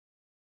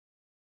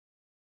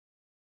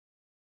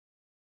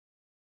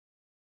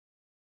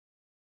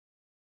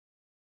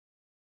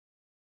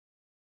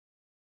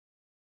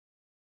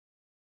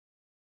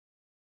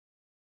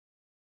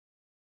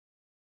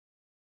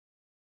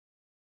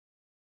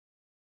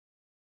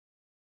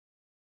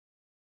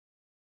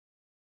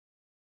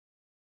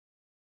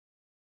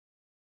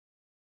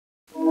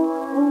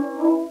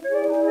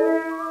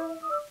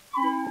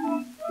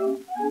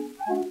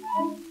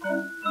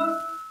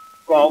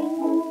Kom,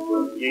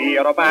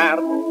 hier op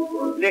aard,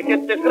 lig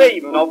je te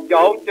schreeuwen of je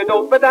houdt je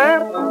dood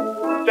bedaard.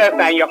 Zeg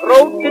bij je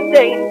grote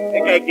teen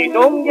en kijk niet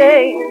om je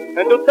heen.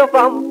 En doet er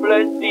van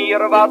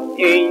plezier wat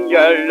in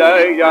je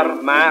luier.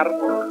 Maar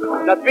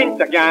na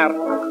 20 jaar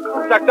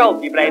zakt al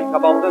die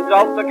blijdschap als een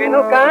zalstuk in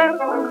elkaar.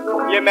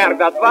 Je merkt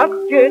dat wat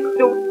je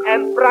doet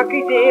en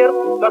praktiseert,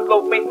 dat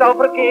loopt meestal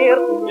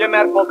verkeerd. Je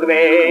merkt vol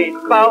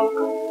tweespal,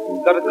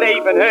 dat het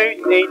leven heus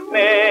niet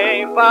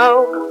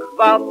meevalt.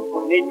 Wat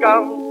niet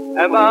kan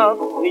en wat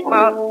niet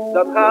mag,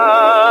 dat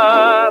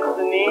gaat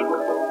niet.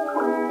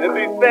 Een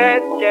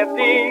buffetchef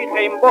die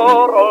geen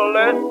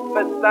borrellust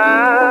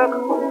bestaat.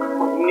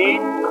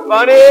 Niet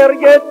wanneer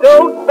je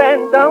dood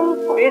bent, dan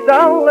is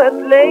al het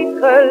leed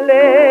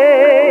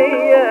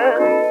geleden.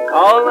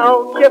 Al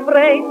als je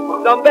vreet,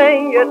 dan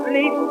ben je het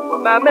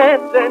liefst maar met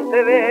z'n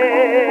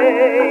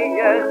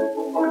tweeën.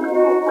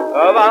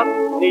 Wat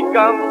niet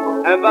kan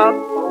en wat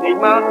niet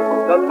mag,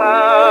 dat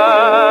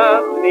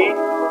gaat niet.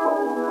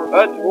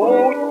 Het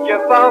hoedje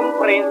van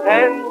prins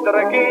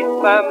Hendrik is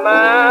van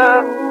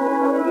maat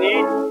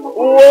niet.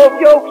 Hoe of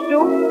je ook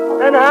zoekt,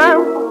 een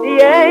haan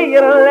die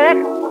eieren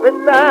legt,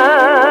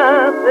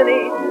 bestaat er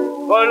niet.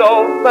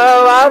 Geloof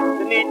me,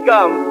 wat niet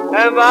kan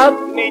en wat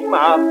niet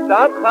mag,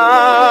 dat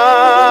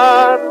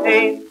gaat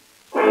niet.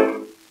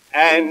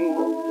 En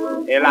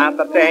in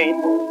later tijd,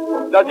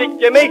 dan zit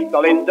je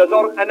meestal in de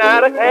zorg en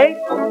narigheid.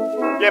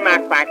 Je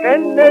maakt vaak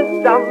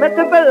kennis dan met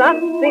de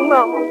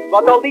belastingman,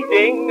 want al die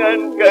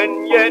dingen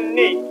kun je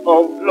niet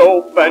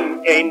ontlopen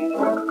in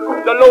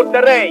de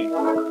loterij.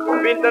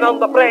 Wint een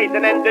ander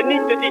prijzen en de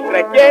nieten die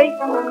trek jij.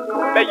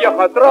 Ben je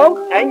getrouwd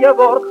en je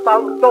wordt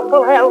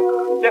pantoffelheld,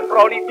 zeg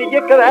vrouw lief die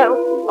je kwelt.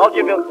 Als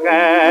je wilt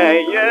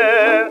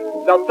scheien,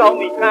 dat zal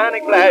niet gaan,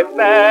 ik blijf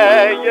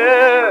bij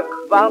je.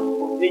 Wat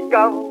niet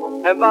kan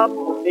en wat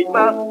niet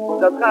mag,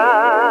 dat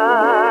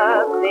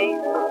gaat niet.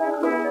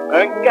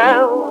 Een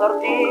kelner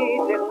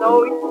die zich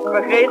nooit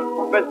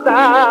vergist,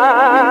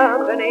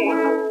 bestaat er niet.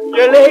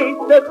 Je leest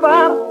het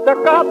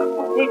zwarte kat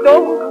niet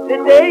om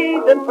de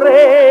deden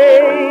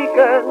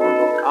spreken.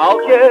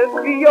 Als je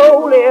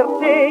viool leert,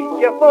 zit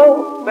je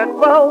vol met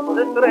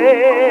valse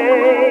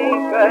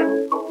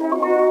streken.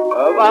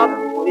 Wat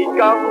niet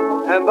kan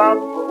en wat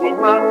niet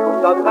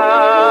mag, dat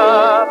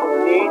gaat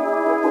niet.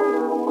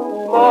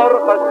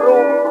 Morgens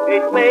vroeg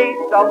is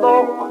meestal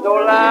nog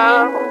zo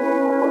laat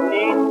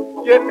niet.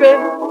 Je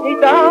kunt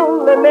niet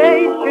alle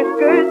meisjes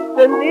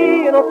kussen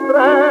die op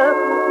straat.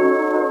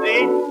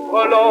 Niet,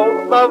 geloof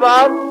me,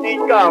 wat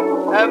niet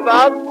kan en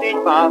wat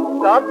niet mag,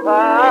 dat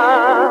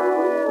gaat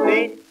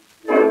niet.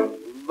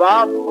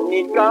 Wat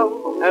niet kan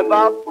en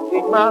wat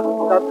niet mag,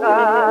 dat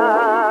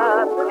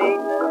gaat niet.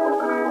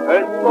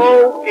 Een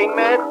smoking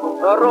met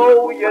een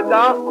rode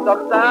dag, dat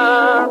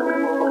staat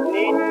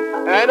niet.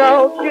 En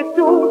als je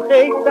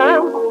toegeeft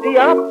aan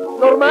die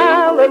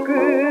abnormale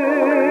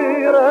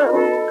kuren,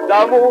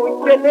 dan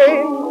moet je het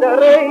in de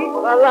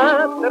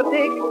regelator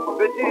dik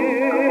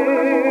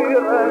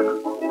beduren.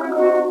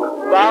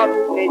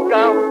 Wat niet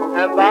kan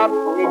en wat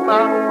niet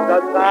mag,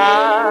 dat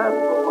gaat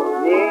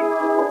niet.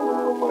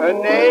 Een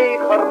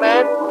neger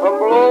met een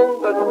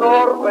blonde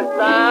snor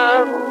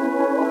bestaat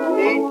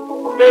niet.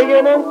 Ben je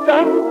een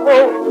tango,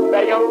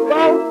 bij een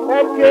vrouw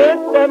heb je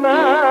de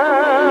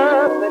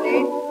maat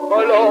niet.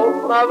 Geloof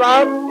me,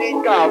 wat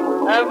niet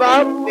kan en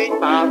wat niet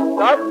mag,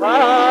 dat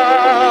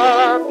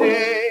gaat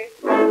niet.